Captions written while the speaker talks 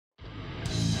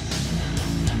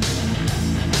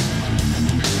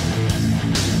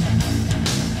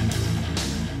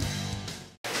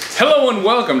Hello and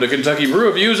welcome to Kentucky Brew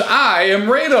Reviews. I am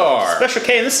Radar. Special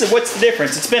K, and this is What's the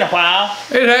Difference. It's been a while.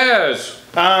 It has.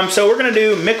 So we're going to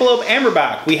do Michelob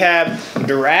Amberbock. We have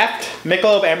draft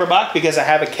Michelob Amberbock because I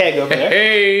have a keg over there.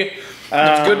 Hey,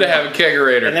 it's good to have a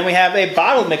kegerator. And then we have a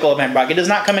bottled Michelob Amberbock. It does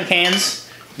not come in cans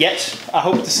yet. I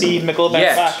hope to see Michelob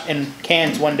Amberbock in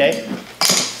cans one day.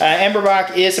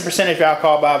 Amberbock is a percentage of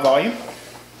alcohol by volume.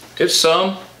 It's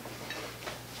some.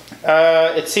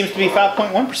 It seems to be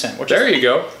 5.1%, which there is you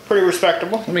go. Pretty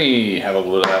respectable. Let me have a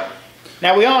little of that.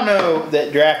 Now we all know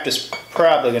that draft is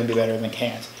probably going to be better than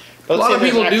cans. A lot of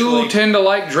people do tend to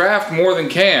like draft more than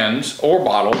cans or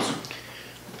bottles.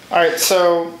 All right,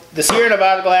 so the Sierra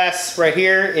Nevada glass right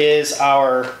here is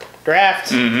our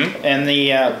draft, and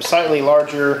the slightly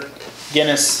larger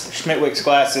Guinness Schmidtwicks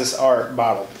glasses are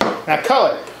bottled. Now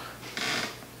color.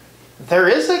 There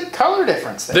is a color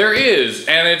difference there. There is,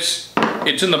 and it's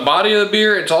in the body of the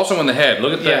beer. It's also in the head.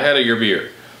 Look at the head of your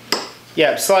beer.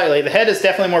 Yeah, slightly. The head is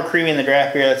definitely more creamy in the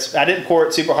draft beer. I didn't pour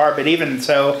it super hard, but even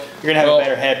so, you're going to have a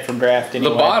better head from draft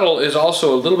anyway. The bottle is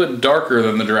also a little bit darker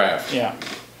than the draft. Yeah,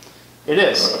 it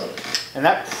is. And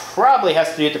that probably has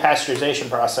to do with the pasteurization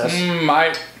process.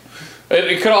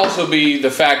 It could also be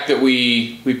the fact that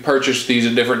we purchased these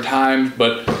at different times,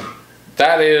 but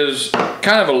that is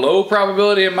kind of a low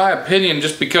probability in my opinion,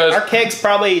 just because our keg's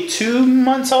probably 2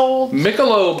 months old.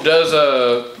 Michelob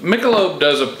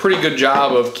does a pretty good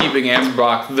job of keeping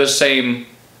Amberbock the same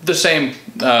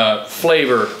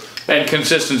flavor and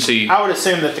consistency. I would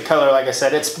assume that the color, like I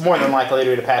said, it's more than likely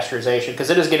due to pasteurization because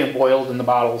it is getting boiled in the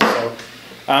bottles. So,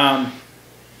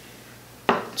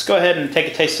 let's go ahead and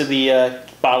take a taste of the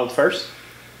bottled first.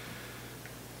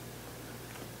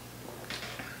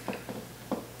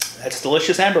 That's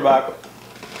delicious Amberbock.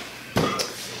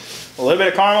 A little bit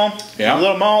of caramel, a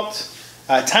little malt,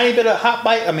 a tiny bit of hop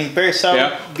bite. I mean, very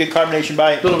subtle, good carbonation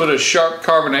bite. A little bit of sharp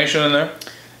carbonation in there.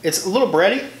 It's a little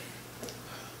bready.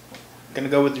 Gonna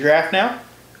go with the draft now.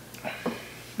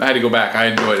 I had to go back. I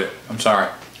enjoyed it. I'm sorry.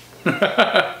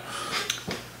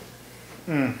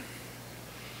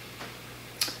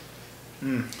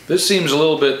 This seems a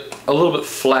little bit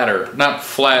flatter. Not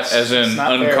flat as in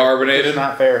uncarbonated. It's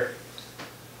not fair.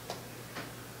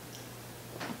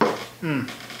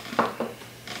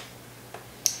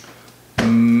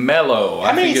 Mellow.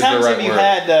 How many times have you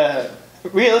had,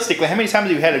 realistically, how many times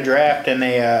have you had a draft and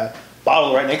a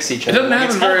bottle right next to each other? It doesn't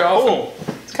happen very often.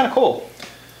 It's kind of cool.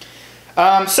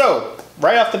 So,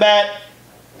 right off the bat,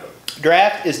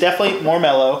 draft is definitely more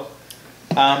mellow.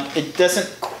 It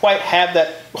doesn't quite have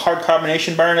that hard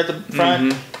carbonation burn at the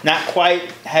front. Not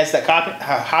quite has that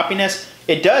hoppiness.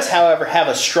 It does, however, have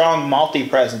a strong malty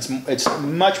presence. It's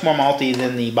much more malty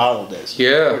than the bottle does.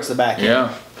 Yeah. Towards the back end.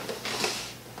 Yeah.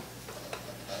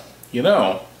 You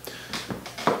know,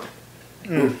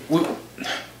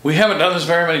 we haven't done this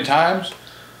very many times.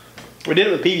 We did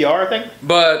it with PBR, I think.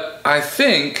 But I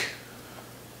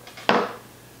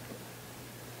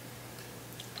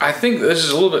think this is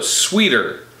a little bit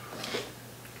sweeter.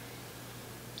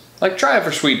 Like, try it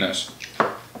for sweetness.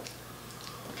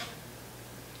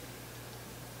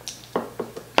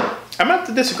 I'm going to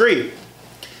have to disagree.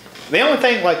 The only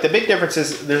thing, like, the big difference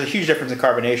is there's a huge difference in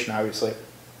carbonation, obviously.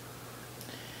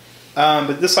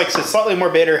 But this, like I said, slightly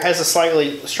more bitter, has a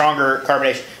slightly stronger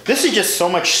carbonation. This is just so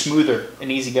much smoother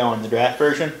and easygoing, the draft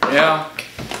version. Yeah.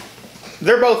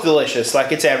 They're both delicious.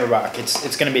 Like, it's Amberbock.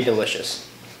 It's going to be delicious.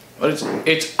 But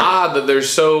it's odd that they're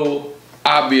so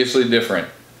obviously different.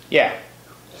 Yeah.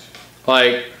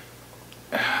 Like,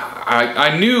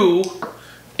 I knew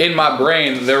in my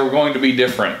brain that they were going to be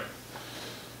different.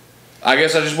 I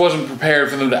guess I just wasn't prepared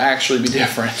for them to actually be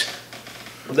different.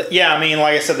 Yeah, I mean,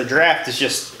 like I said, the draft is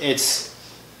just, it's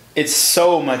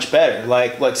so much better.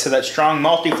 Like, so that strong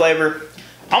malty flavor.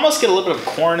 I almost get a little bit of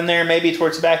corn in there maybe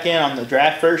towards the back end on the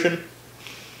draft version.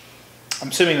 I'm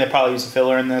assuming they probably use a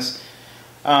filler in this.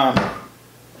 But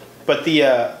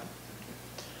the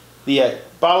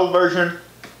bottled version,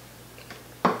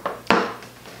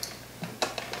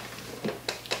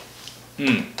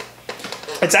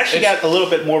 it's actually got a little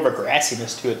bit more of a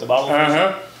grassiness to it, the bottled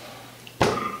version.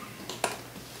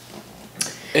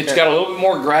 It's got a little bit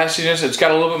more grassiness. It's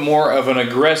got a little bit more of an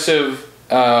aggressive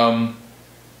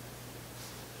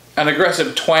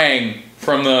twang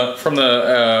from the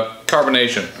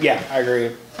carbonation. Yeah, I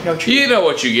agree. You know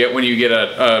what you get when you get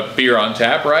a beer on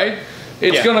tap, right?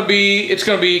 It's gonna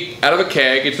be out of a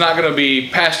keg. It's not gonna be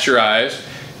pasteurized.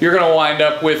 You're gonna wind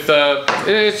up with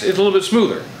it's a little bit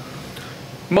smoother.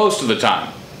 Most of the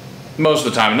time,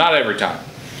 not every time.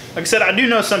 Like I said, I do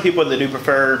know some people that do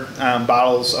prefer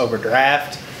bottles over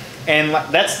draft, and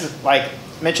that's, like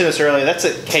mentioned this earlier, that's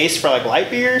a case for like light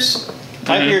beers.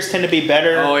 Light beers tend to be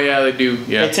better. Oh yeah, they do.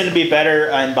 Yeah, they tend to be better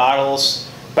in bottles.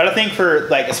 But I think for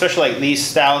like, especially like these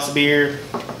styles of beer,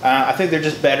 I think they're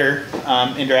just better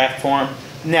in draft form.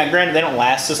 Now, granted, they don't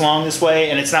last as long this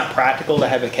way, and it's not practical to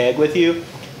have a keg with you.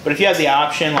 But if you have the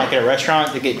option, like at a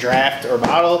restaurant, to get draft or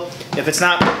bottle, if it's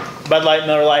not Bud Light,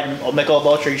 Miller Lite, and Michelob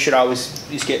Ultra, you should always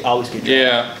get draft.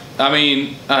 Yeah, I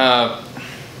mean,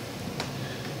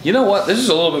 you know what? This is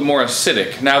a little bit more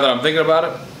acidic now that I'm thinking about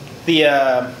it. The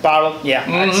bottle, yeah, I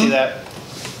can see that.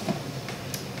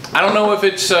 I don't know if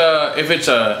it's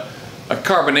a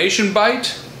carbonation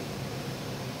bite.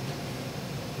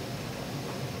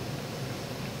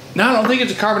 No, I don't think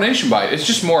it's a carbonation bite. It's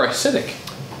just more acidic.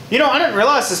 You know, I didn't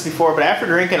realize this before, but after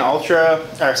drinking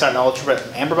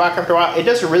Amberbock after a while, it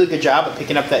does a really good job of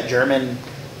picking up that German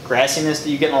grassiness that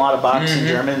you get in a lot of Bocks and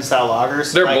German style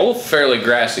lagers. They're both fairly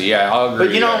grassy, yeah, I'll agree.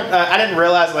 But you know, I didn't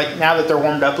realize, like, now that they're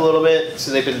warmed up a little bit,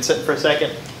 so they've been sitting for a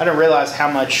second, I didn't realize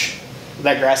how much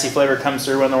that grassy flavor comes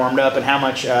through when they're warmed up, and how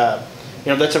much,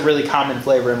 that's a really common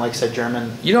flavor in, like I said,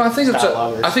 German. You know, I think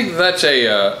that's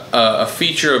a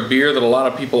feature of beer that a lot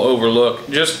of people overlook.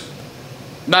 Just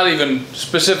not even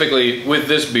specifically with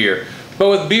this beer, but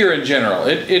with beer in general.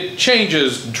 It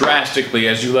changes drastically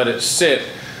as you let it sit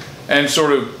and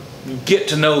sort of get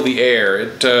to know the air.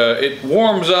 It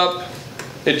warms up,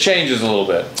 it changes a little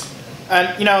bit.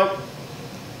 And you know,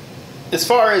 as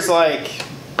far as like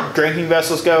drinking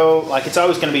vessels go, like it's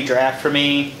always going to be draft for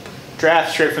me.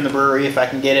 Draft straight from the brewery if I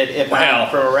can get it, if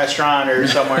not from a restaurant or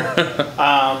somewhere.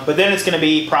 But then it's going to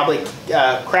be probably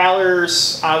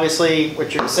crowlers, obviously,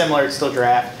 which are similar. It's still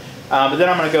draft. But then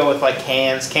I'm going to go with like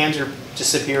cans. Cans are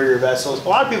just superior vessels. A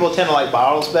lot of people tend to like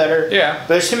bottles better. Yeah. But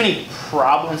there's too many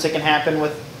problems that can happen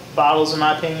with bottles, in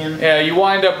my opinion. Yeah, you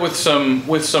wind up with some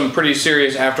pretty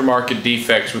serious aftermarket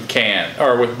defects with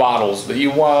with bottles that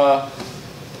you won't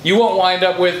wind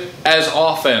up with as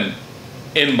often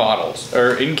in bottles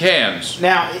or in cans.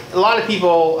 Now, a lot of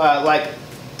people like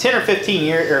 10 or 15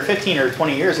 years or 15 or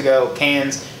 20 years ago,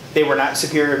 cans, they were not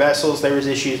superior vessels. There was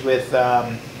issues with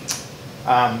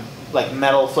like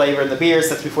metal flavor in the beers.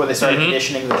 That's before they started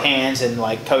conditioning the cans and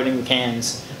like coating the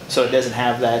cans so it doesn't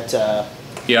have that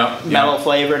metal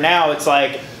flavor. Now it's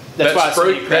like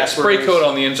that spray coat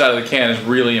on the inside of the can is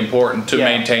really important to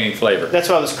maintaining flavor. That's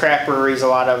why those craft breweries, a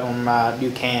lot of them do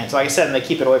cans. Like I said, and they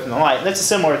keep it away from the light. And that's a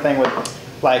similar thing with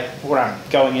like what I'm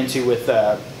going into with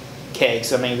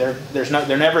kegs. I mean,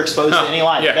 they're never exposed to any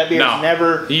light. That beer is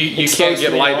never you can't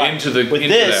get light into the with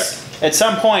this. At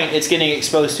some point, it's getting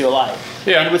exposed to a light.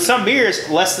 Yeah. And with some beers,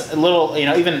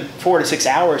 even 4 to 6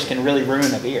 hours can really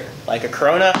ruin a beer. Like a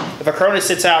Corona, if a Corona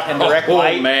sits out in direct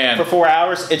light for 4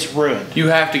 hours, it's ruined. You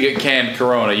have to get canned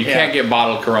Corona. You can't get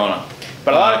bottled Corona.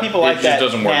 But a lot of people like that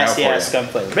nasty ass scum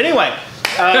flavor. But anyway,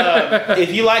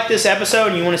 if you like this episode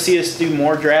and you want to see us do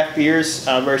more draft beers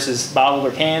versus bottled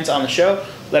or cans on the show,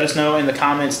 let us know in the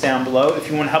comments down below. If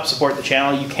you want to help support the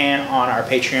channel, you can on our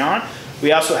Patreon.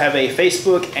 We also have a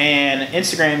Facebook and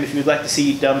Instagram if you'd like to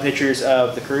see dumb pictures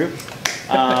of the crew.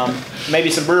 Maybe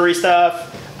some brewery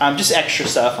stuff, just extra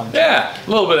stuff on the channel. Yeah, a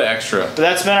little bit of extra. But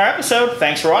that's been our episode.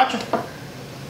 Thanks for watching.